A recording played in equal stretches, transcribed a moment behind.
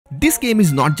This game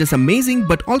is not just amazing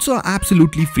but also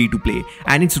absolutely free to play,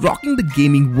 and it's rocking the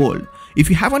gaming world. If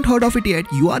you haven't heard of it yet,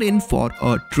 you are in for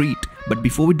a treat. But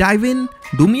before we dive in,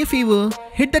 do me a favor,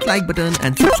 hit that like button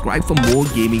and subscribe for more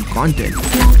gaming content.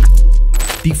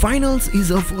 The Finals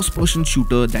is a first-person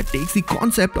shooter that takes the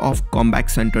concept of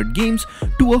combat-centered games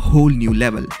to a whole new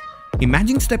level.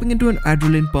 Imagine stepping into an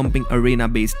adrenaline-pumping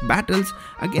arena-based battles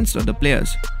against other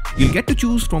players. You'll get to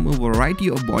choose from a variety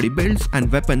of body builds and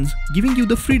weapons, giving you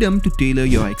the freedom to tailor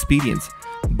your experience.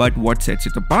 But what sets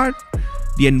it apart?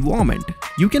 The environment.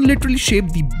 You can literally shape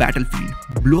the battlefield,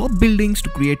 blow up buildings to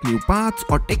create new paths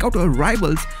or take out your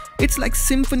rivals. It's like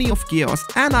symphony of chaos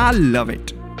and I love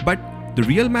it. But the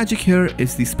real magic here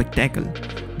is the spectacle.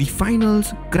 The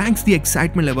Finals cranks the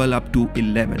excitement level up to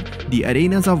 11. The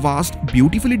arenas are vast,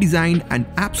 beautifully designed and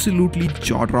absolutely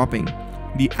jaw-dropping.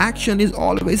 The action is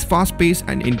always fast-paced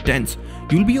and intense.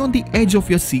 You'll be on the edge of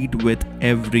your seat with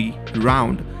every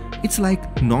round. It's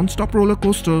like non-stop roller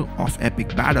coaster of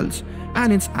epic battles,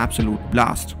 and it's absolute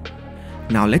blast.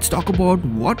 Now let's talk about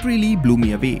what really blew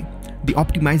me away. The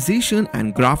optimization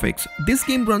and graphics. This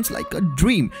game runs like a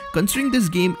dream, considering this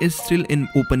game is still in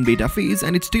open beta phase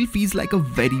and it still feels like a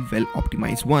very well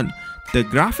optimized one. The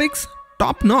graphics?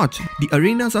 Top notch. The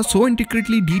arenas are so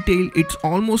intricately detailed, it's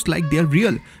almost like they're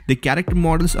real. The character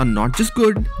models are not just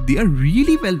good, they are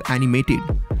really well animated.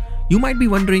 You might be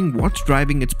wondering what's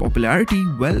driving its popularity.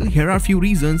 Well, here are a few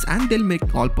reasons and they'll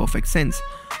make all perfect sense.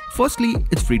 Firstly,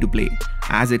 it's free to play.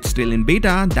 As it's still in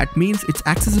beta, that means it's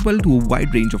accessible to a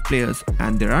wide range of players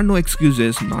and there are no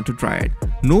excuses not to try it.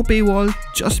 No paywall,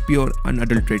 just pure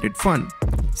unadulterated fun.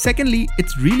 Secondly,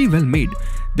 it's really well made.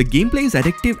 The gameplay is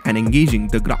addictive and engaging,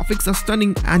 the graphics are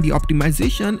stunning and the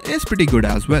optimization is pretty good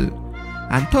as well.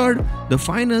 And third, the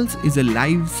Finals is a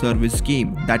live service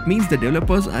game. That means the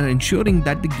developers are ensuring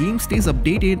that the game stays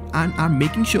updated and are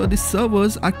making sure the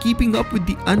servers are keeping up with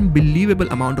the unbelievable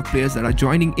amount of players that are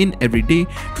joining in every day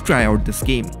to try out this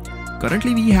game.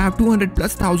 Currently we have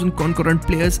 200,000+ concurrent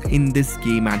players in this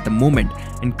game at the moment,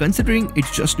 and considering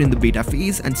it's just in the beta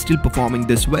phase and still performing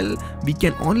this well, we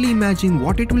can only imagine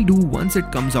what it will do once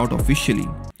it comes out officially.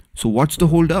 So what's the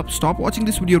hold up? Stop watching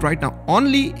this video right now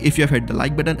only if you have hit the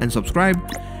like button and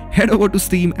subscribed. Head over to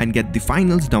Steam and get the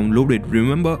Finals downloaded.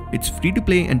 Remember, it's free to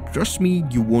play and trust me,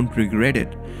 you won't regret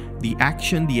it. The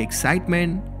action, the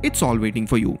excitement, it's all waiting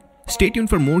for you. Stay tuned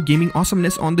for more gaming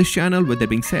awesomeness on this channel. With that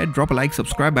being said, drop a like,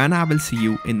 subscribe and I will see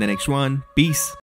you in the next one. Peace.